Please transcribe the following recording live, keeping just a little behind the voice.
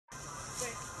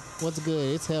What's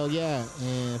good? It's hell yeah,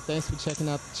 and thanks for checking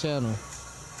out the channel.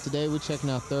 Today we're checking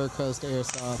out Third Coast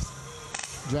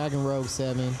Airsoft's Dragon Rogue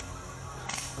 7.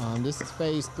 This is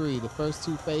phase 3. The first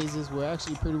 2 phases were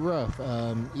actually pretty rough.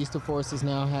 Eastern Forces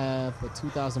now have a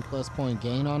 2,000 plus point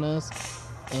gain on us,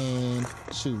 and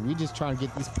shoot, we just trying to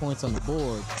get these points on the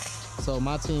board. So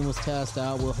my team was tasked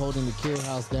out with holding the kill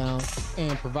house down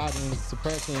and providing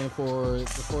suppression for the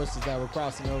forces that were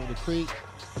crossing over the creek,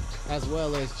 as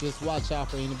well as just watch out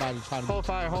for anybody trying to hold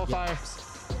fire.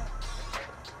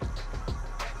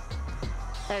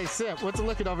 Hey, Sip, what's it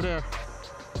looking over there?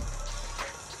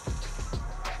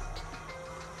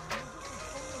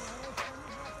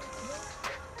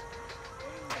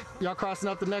 Y'all crossing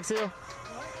up the next hill?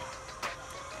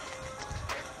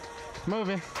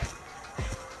 Moving.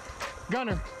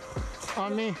 Gunner,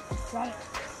 on me. Got it.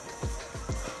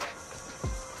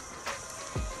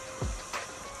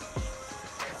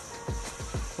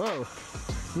 Whoa,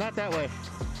 not that way.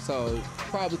 So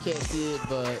probably can't see it,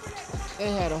 but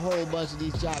they had a whole bunch of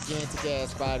these gigantic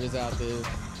ass spiders out there,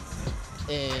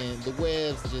 and the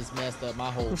webs just messed up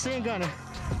my whole Machine gunner,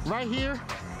 right here.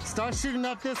 Start shooting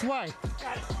up this way.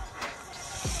 Got it.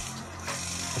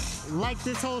 Light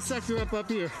this whole sector up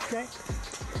here. Okay.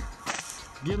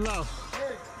 Get low.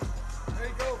 Hey, there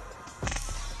you go.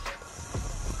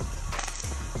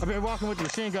 I've been walking with the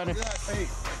machine gunner. Yeah, hey.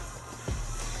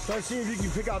 Start seeing if you can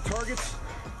pick out targets,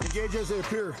 engage as they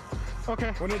appear.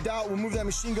 Okay. When in doubt, we'll move that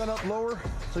machine gun up lower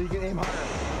so you can aim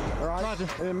higher. All right? Roger.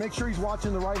 And make sure he's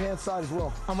watching the right-hand side as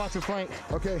well. I'm watching flank.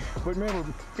 Okay, but remember,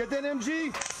 get that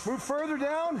MG, move further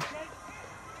down. Okay.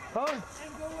 Huh? And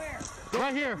go where?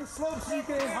 Right here. The slope so you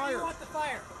can aim Where do higher. you want the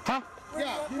fire? Huh? Where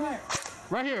Yeah, do you want fire?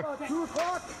 Right here. About 2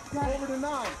 o'clock over to 9.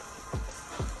 Well,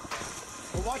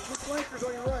 watch for flankers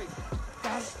on your right.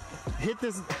 Got it. Hit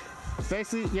this.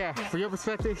 Basically, yeah, for your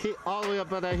perspective, hit all the way up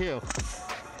by that hill.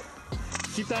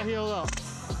 Keep that hill up.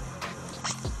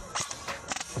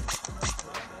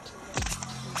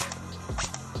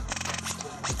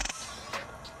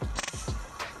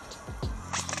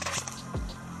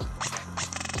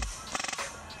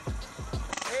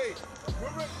 Hey,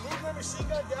 move that machine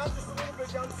gun down just a little bit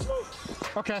down the slope.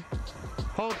 Okay.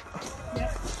 Hold.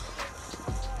 Yep.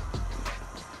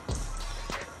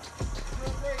 You're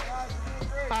doing great, guys. You're doing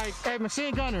great. All right, hey,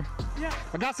 machine gunner. Yeah.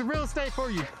 I got some real estate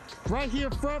for you. Right here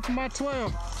front from my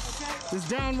 12. Okay. This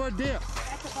downward dip.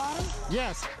 At the bottom?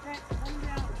 Yes. Okay. Come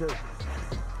down. Okay.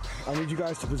 I need you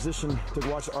guys to position to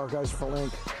watch our guys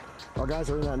flank. Our guys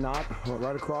are in that knot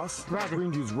right across. Roger.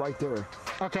 Green dude's right there.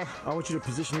 Okay. I want you to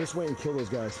position this way and kill those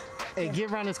guys. Hey, get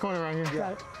around this corner right here.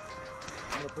 Yeah.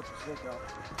 I'm gonna put the stick out.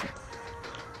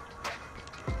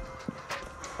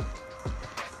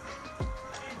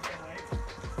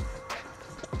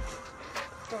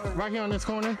 Right here on this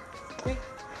corner. Okay.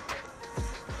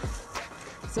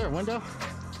 Is there a window?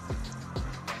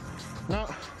 No.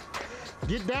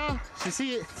 Get down. You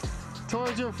see it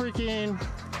towards your freaking.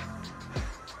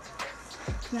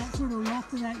 That sort of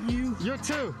left of that U. You're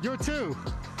 2. You're 2.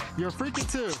 You're freaking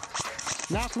 2.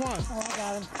 Knock 1. Oh, I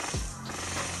got him.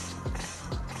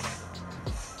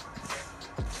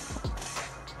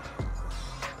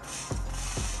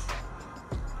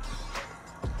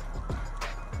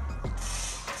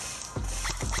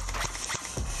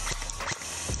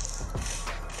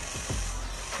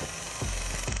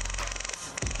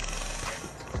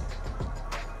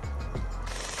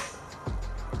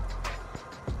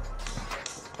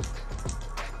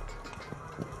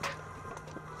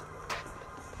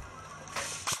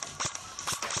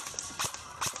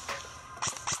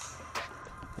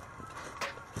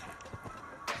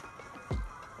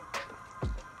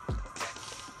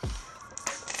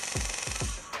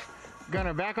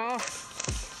 Gunner, back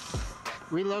off.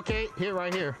 Relocate. Hit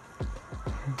right here.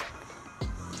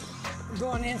 Go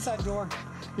on the inside door.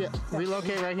 Yeah.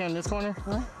 Relocate right here in this corner.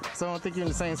 Huh? So I don't think you're in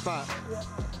the same spot. Yeah.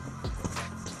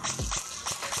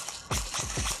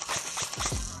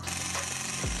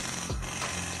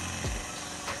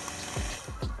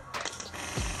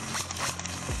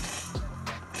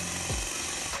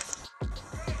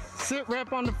 Sit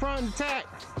rep on the front and attack.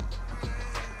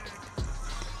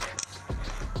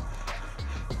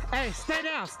 Hey, stay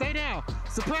down, stay down.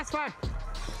 Suppress fire.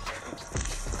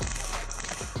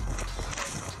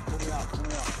 Pull me out, pull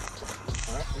me out.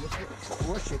 All right,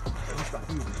 push it.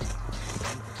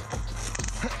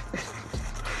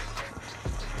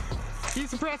 Keep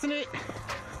suppressing it.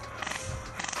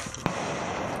 All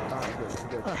right,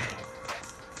 good, good.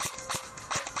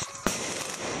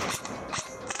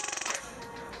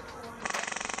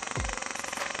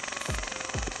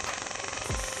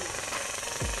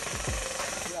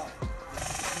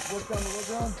 Work down the wood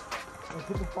ground. Let's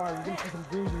hit the fire. You're gonna see some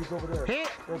green dudes over there. Hit.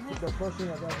 They're pushing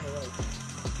that guy on the right.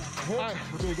 Hit. All right.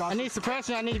 Okay, got I need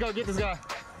suppression. I need to go get this guy.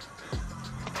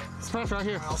 Suppression right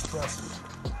here. I'll suppress.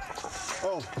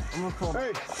 Oh, I'm gonna pull.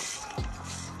 Hey.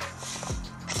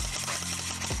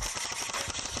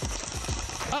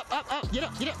 Up. Get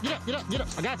up.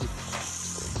 I got you.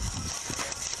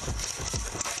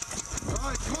 All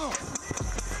right, come on.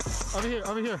 Over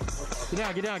here.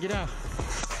 Get down. Good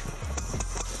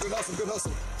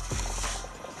hustle.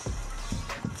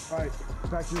 All right,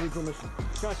 back to your original mission.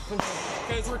 Gotcha.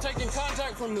 Okay, so we're taking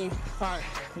contact from the... All right,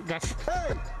 gotcha.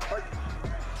 Hey,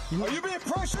 are you being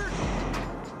pressured?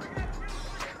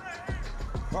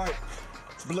 All right,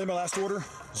 relay my last order.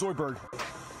 Zoidberg.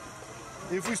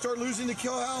 If we start losing the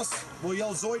kill house, we'll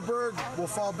yell Zoidberg. We'll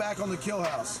fall back on the kill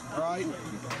house. All right.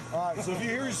 All right. So if you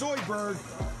hear Zoidberg,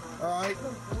 all right,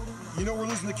 you know we're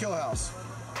losing the kill house.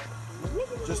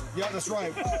 Yeah, that's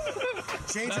right.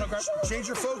 Change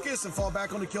your focus and fall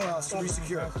back on the kill house to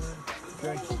re-secure.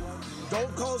 Okay.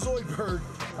 Don't call Zoidberg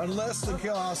unless the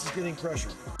kill house is getting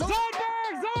pressured. Zoidberg!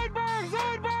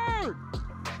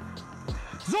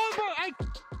 Hey,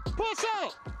 push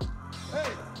up!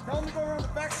 Hey, tell him to go around the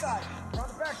backside.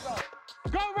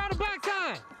 Go around the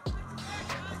backside!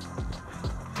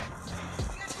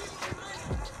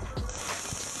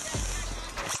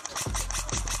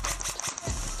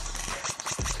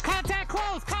 Contact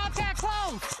close!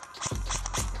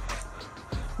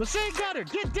 Machine gunner,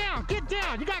 get down!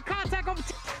 You got contact over.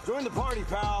 Join the party,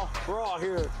 pal. We're all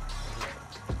here.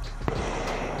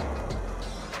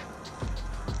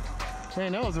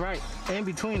 Man, that was right in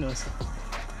between us.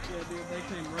 Yeah, dude, they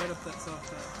came right up that soft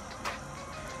side.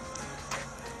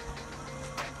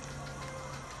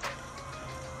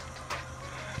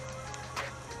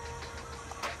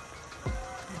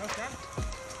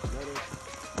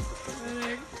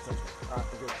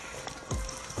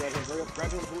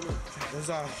 There's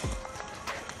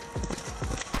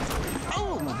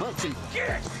Oh, my butt cheek.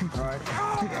 all right.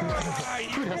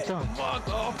 Dude, that's dumb. Fuck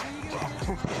off.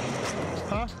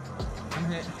 Huh? I'm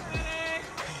hit.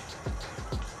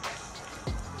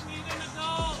 Need an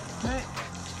adult. Hey.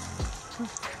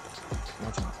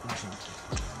 Watch out.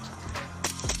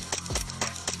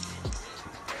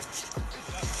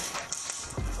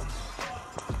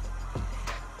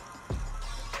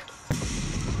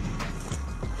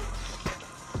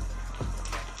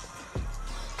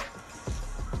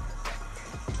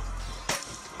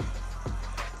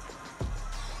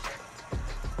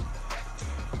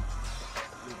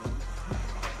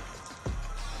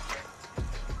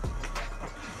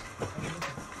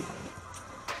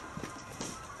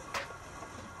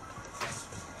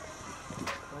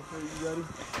 You ready?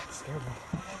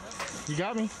 You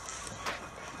got me?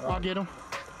 I'll get him.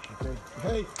 Okay.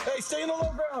 Hey, stay in the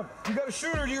low ground. You got a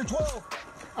shooter to your 12.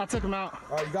 I took him out.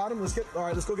 All right, you got him. Let's go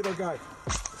get our guy.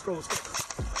 Let's go. All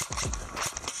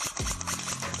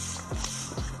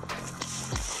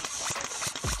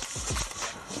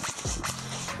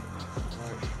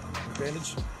right,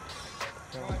 bandage.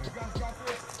 All right, you guys got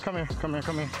this. Come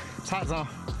here. It's hot zone.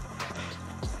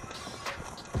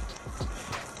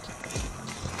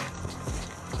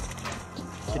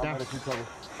 Get down. If you cover.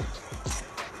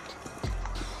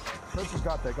 Person's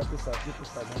got that. Got this side. Get this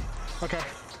side, man. Okay.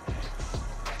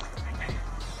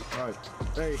 All right.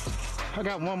 Hey, I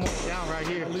got one more down right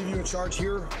here. I'll leave you in charge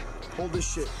here. Hold this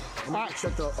shit. I'm gonna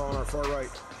check on our far right.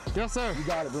 Yes, sir. You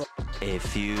got it, bro. A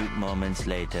few moments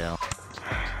later.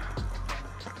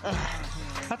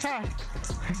 I tried.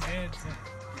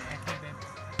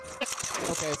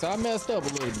 Okay, so I messed up a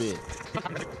little bit.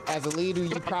 As a leader,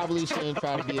 you probably shouldn't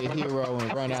try to be a hero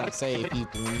and run out and save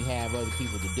people when you have other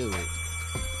people to do it.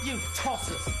 You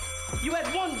tossers! You had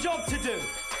one job to do!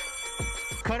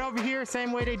 Cut over here,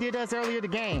 same way they did us earlier in the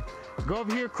game. Go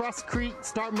over here, cross the creek,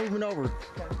 start moving over.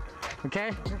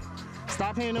 Okay?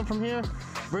 Stop hitting them from here,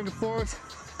 bring it forward,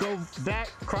 go back,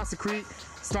 cross the creek,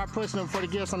 start pushing them before they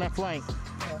get us on that flank.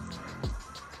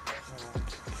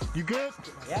 You good?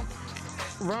 Yeah.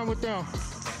 Run with them.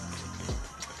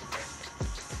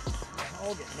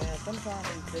 Hold it, man. Sometimes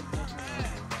these big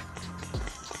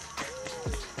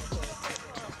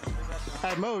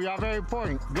Hey, move, y'all very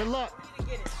important. Good luck.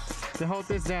 Then hold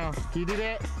this down. Can you do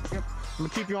that? Yep. I'm gonna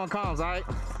keep you on comms, all right?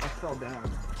 I fell down.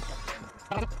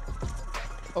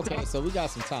 Okay, so we got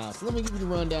some time. So let me give you the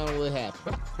rundown of what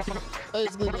happened.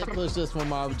 Basically, they pushed us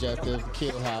from our objective,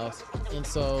 kill house. And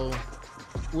so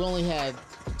we only had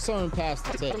certain paths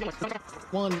to take.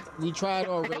 One, we tried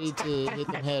already to hit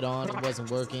them head on. It wasn't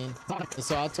working. And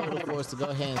so I told the force to go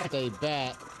ahead and stay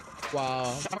back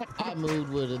while I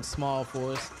moved with a small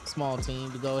force, small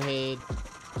team, to go ahead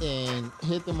and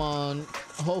hit them on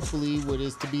hopefully what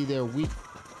is to be their week.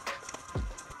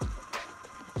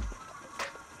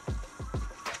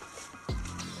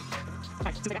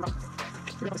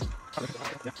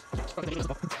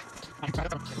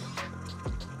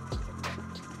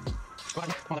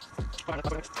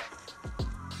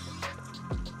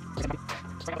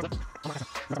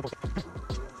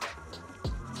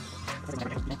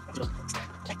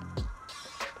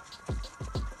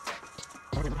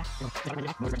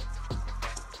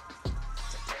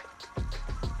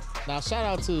 Now shout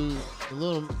out to the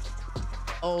little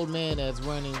old man that's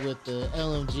running with the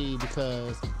LMG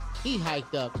because he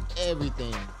hiked up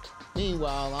everything.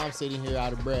 Meanwhile, I'm sitting here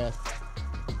out of breath.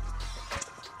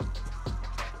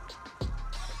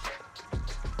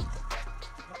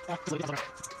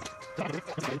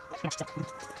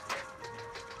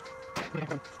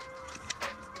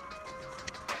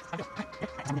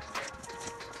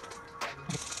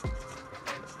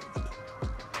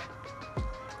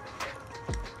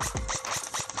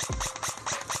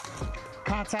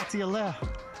 Contact to your left.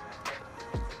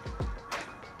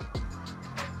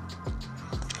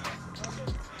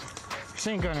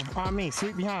 Machine gunner on me,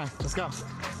 sweep behind. Let's go.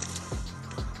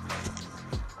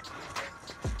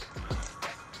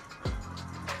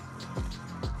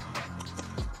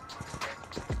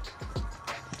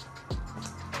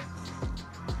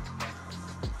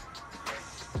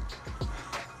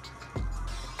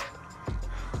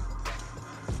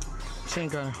 Machine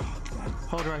gunner,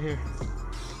 hold right here.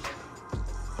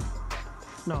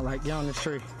 No, like get on this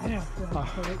tree.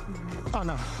 Oh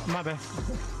no, my bad.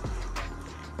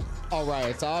 All right,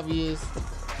 it's obvious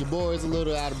your boy is a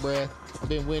little out of breath.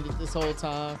 Been winded this whole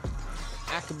time.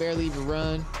 I could barely even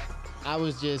run. I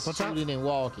was just shooting and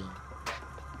walking.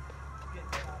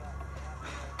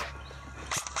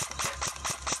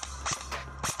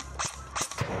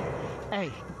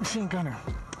 Hey, machine gunner.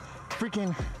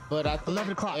 Freaking but I think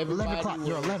 11 o'clock. 11 o'clock.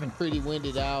 You're 11. Pretty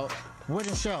winded out.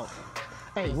 Wooden shelf.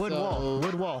 Hey, wood wall.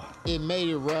 Wood wall. It made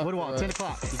it rough. Wood wall. 10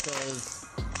 o'clock. Because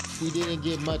we didn't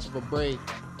get much of a break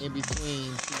in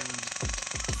between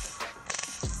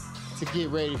to get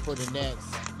ready for the next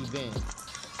event.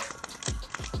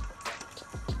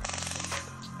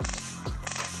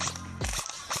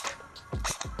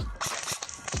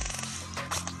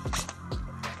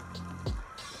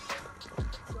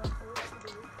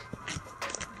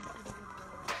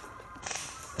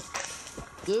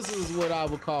 This is what I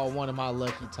would call one of my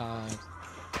lucky times,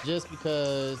 just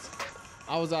because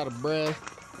I was out of breath,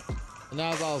 and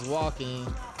as I was walking,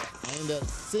 I ended up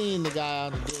seeing the guy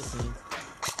out in the distance, and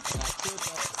I tripped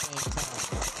at the same time.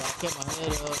 So I kept my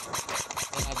head up,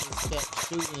 and I just kept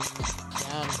shooting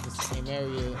down in the same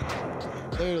area,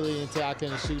 literally until I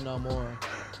couldn't shoot no more.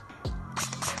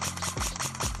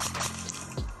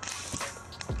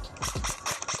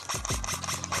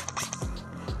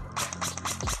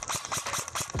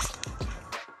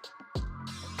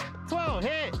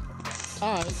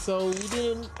 Alright, so we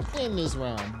didn't win this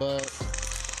round, but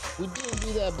we didn't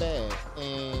do that bad,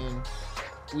 and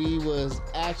we was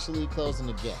actually closing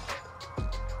the gap.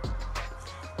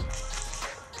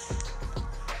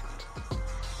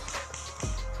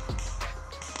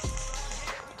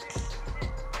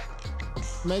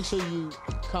 Make sure you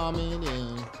comment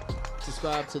and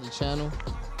subscribe to the channel.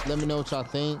 Let me know what y'all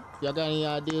think. Y'all got any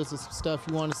ideas of some stuff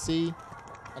you want to see?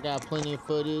 I got plenty of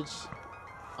footage.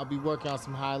 I'll be working on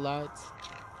some highlights.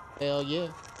 Hell yeah.